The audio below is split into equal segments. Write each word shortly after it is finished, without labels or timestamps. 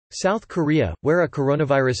South Korea, where a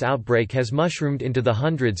coronavirus outbreak has mushroomed into the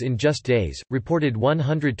hundreds in just days, reported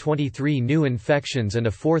 123 new infections and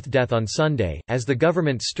a fourth death on Sunday, as the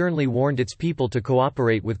government sternly warned its people to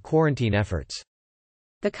cooperate with quarantine efforts.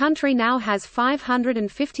 The country now has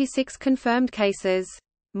 556 confirmed cases.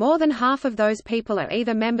 More than half of those people are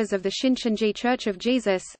either members of the Shincheonji Church of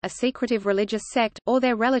Jesus, a secretive religious sect, or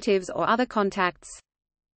their relatives or other contacts.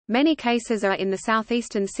 Many cases are in the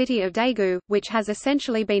southeastern city of Daegu, which has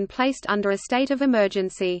essentially been placed under a state of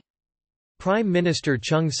emergency. Prime Minister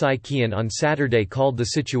Chung Sai-kian on Saturday called the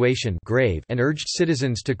situation grave and urged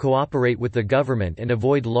citizens to cooperate with the government and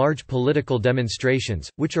avoid large political demonstrations,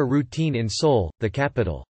 which are routine in Seoul, the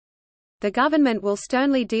capital. The government will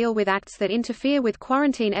sternly deal with acts that interfere with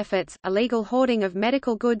quarantine efforts, illegal hoarding of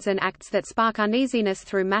medical goods and acts that spark uneasiness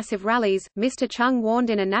through massive rallies, Mr. Chung warned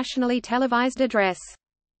in a nationally televised address.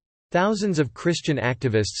 Thousands of Christian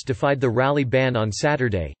activists defied the rally ban on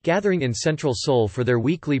Saturday, gathering in central Seoul for their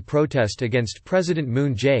weekly protest against President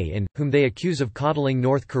Moon Jae-in, whom they accuse of coddling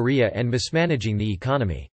North Korea and mismanaging the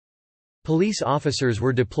economy. Police officers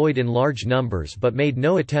were deployed in large numbers but made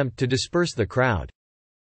no attempt to disperse the crowd.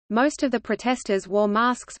 Most of the protesters wore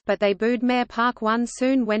masks, but they booed Mayor Park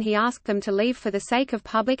Won-soon when he asked them to leave for the sake of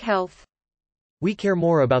public health. "We care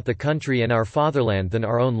more about the country and our fatherland than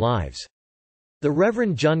our own lives." The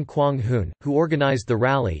Reverend Jun Kwang-hoon, who organized the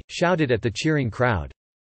rally, shouted at the cheering crowd.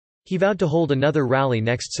 He vowed to hold another rally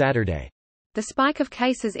next Saturday. The spike of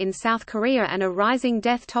cases in South Korea and a rising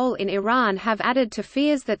death toll in Iran have added to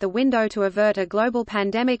fears that the window to avert a global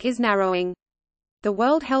pandemic is narrowing. The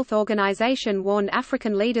World Health Organization warned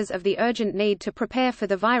African leaders of the urgent need to prepare for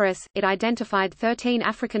the virus. It identified 13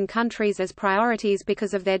 African countries as priorities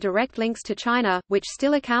because of their direct links to China, which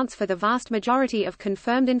still accounts for the vast majority of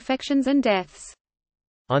confirmed infections and deaths.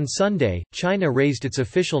 On Sunday, China raised its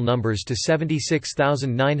official numbers to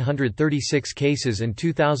 76,936 cases and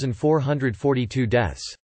 2,442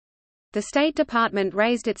 deaths. The State Department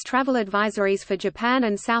raised its travel advisories for Japan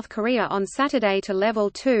and South Korea on Saturday to Level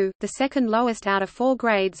 2, the second lowest out of 4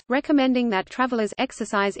 grades, recommending that travelers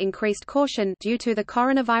exercise increased caution due to the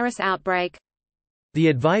coronavirus outbreak. The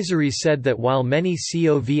advisory said that while many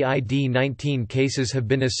COVID-19 cases have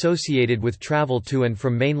been associated with travel to and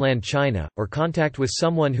from mainland China, or contact with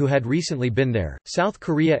someone who had recently been there, South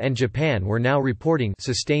Korea and Japan were now reporting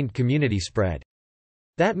sustained community spread.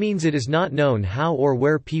 That means it is not known how or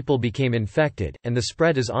where people became infected, and the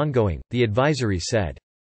spread is ongoing, the advisory said.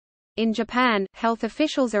 In Japan, health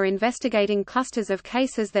officials are investigating clusters of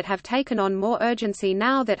cases that have taken on more urgency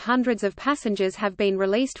now that hundreds of passengers have been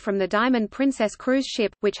released from the Diamond Princess cruise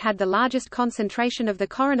ship, which had the largest concentration of the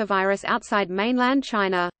coronavirus outside mainland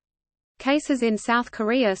China. Cases in South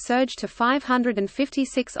Korea surged to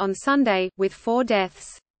 556 on Sunday, with 4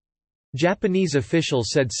 deaths. Japanese officials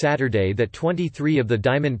said Saturday that 23 of the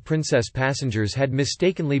Diamond Princess passengers had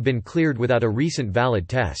mistakenly been cleared without a recent valid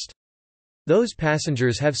test. Those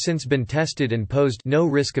passengers have since been tested and posed no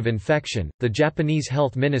risk of infection, the Japanese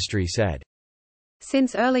Health Ministry said.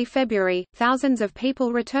 Since early February, thousands of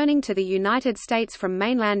people returning to the United States from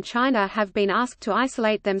mainland China have been asked to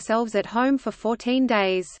isolate themselves at home for 14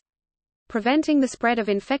 days. Preventing the spread of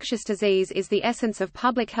infectious disease is the essence of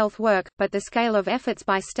public health work, but the scale of efforts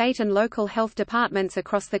by state and local health departments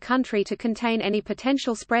across the country to contain any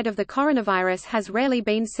potential spread of the coronavirus has rarely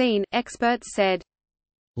been seen, experts said.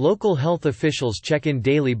 Local health officials check in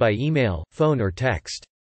daily by email, phone or text.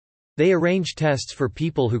 They arrange tests for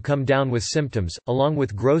people who come down with symptoms, along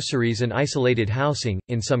with groceries and isolated housing,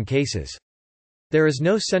 in some cases. There is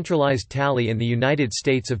no centralized tally in the United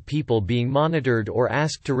States of people being monitored or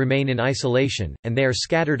asked to remain in isolation, and they are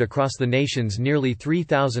scattered across the nation's nearly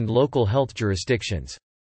 3,000 local health jurisdictions.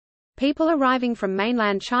 People arriving from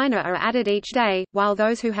mainland China are added each day, while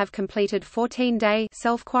those who have completed 14-day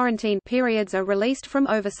self-quarantine periods are released from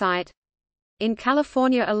oversight. In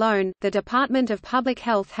California alone, the Department of Public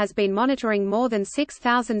Health has been monitoring more than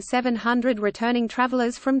 6,700 returning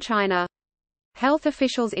travelers from China. Health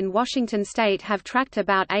officials in Washington state have tracked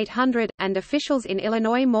about 800, and officials in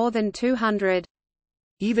Illinois more than 200.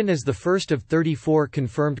 Even as the first of 34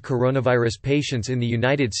 confirmed coronavirus patients in the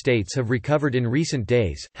United States have recovered in recent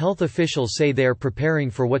days, health officials say they are preparing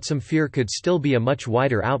for what some fear could still be a much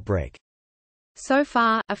wider outbreak. So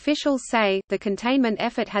far, officials say, the containment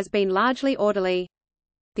effort has been largely orderly.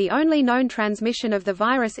 The only known transmission of the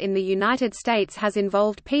virus in the United States has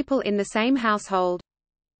involved people in the same household.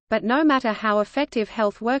 But no matter how effective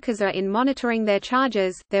health workers are in monitoring their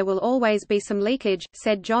charges, there will always be some leakage,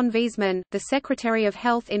 said John Wiesman, the Secretary of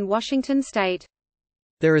Health in Washington state.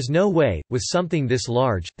 There is no way, with something this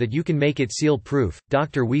large, that you can make it seal-proof,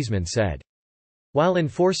 Dr. Wiesman said. While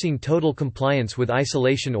enforcing total compliance with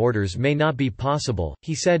isolation orders may not be possible,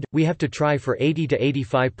 he said, "We have to try for 80 to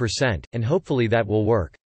 85%, and hopefully that will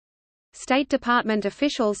work." State Department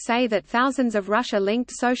officials say that thousands of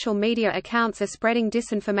Russia-linked social media accounts are spreading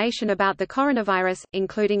disinformation about the coronavirus,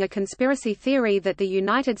 including a conspiracy theory that the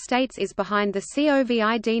United States is behind the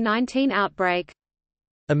COVID-19 outbreak.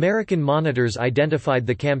 American monitors identified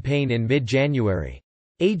the campaign in mid-January.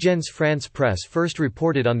 Agence France Presse first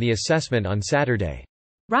reported on the assessment on Saturday.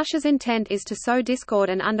 Russia's intent is to sow discord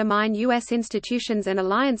and undermine U.S. institutions and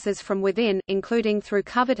alliances from within, including through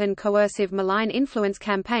covert and coercive malign influence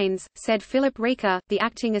campaigns, said Philip Rieker, the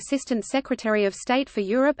acting Assistant Secretary of State for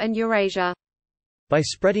Europe and Eurasia. By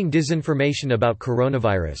spreading disinformation about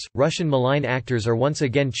coronavirus, Russian malign actors are once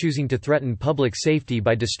again choosing to threaten public safety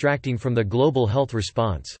by distracting from the global health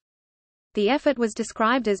response. The effort was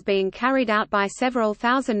described as being carried out by several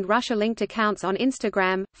thousand Russia-linked accounts on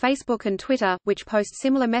Instagram, Facebook and Twitter, which post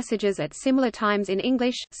similar messages at similar times in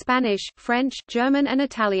English, Spanish, French, German and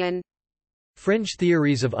Italian. Fringe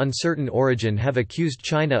theories of uncertain origin have accused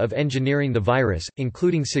China of engineering the virus,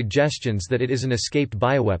 including suggestions that it is an escaped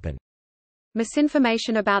bioweapon.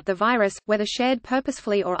 Misinformation about the virus, whether shared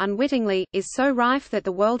purposefully or unwittingly, is so rife that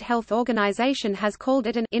the World Health Organization has called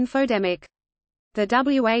it an infodemic. The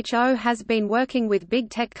WHO has been working with big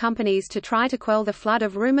tech companies to try to quell the flood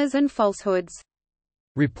of rumors and falsehoods.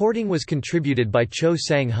 Reporting was contributed by Cho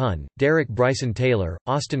Sang-hun, Derek Bryson Taylor,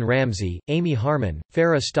 Austin Ramsey, Amy Harmon,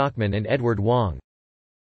 Farah Stockman and Edward Wong.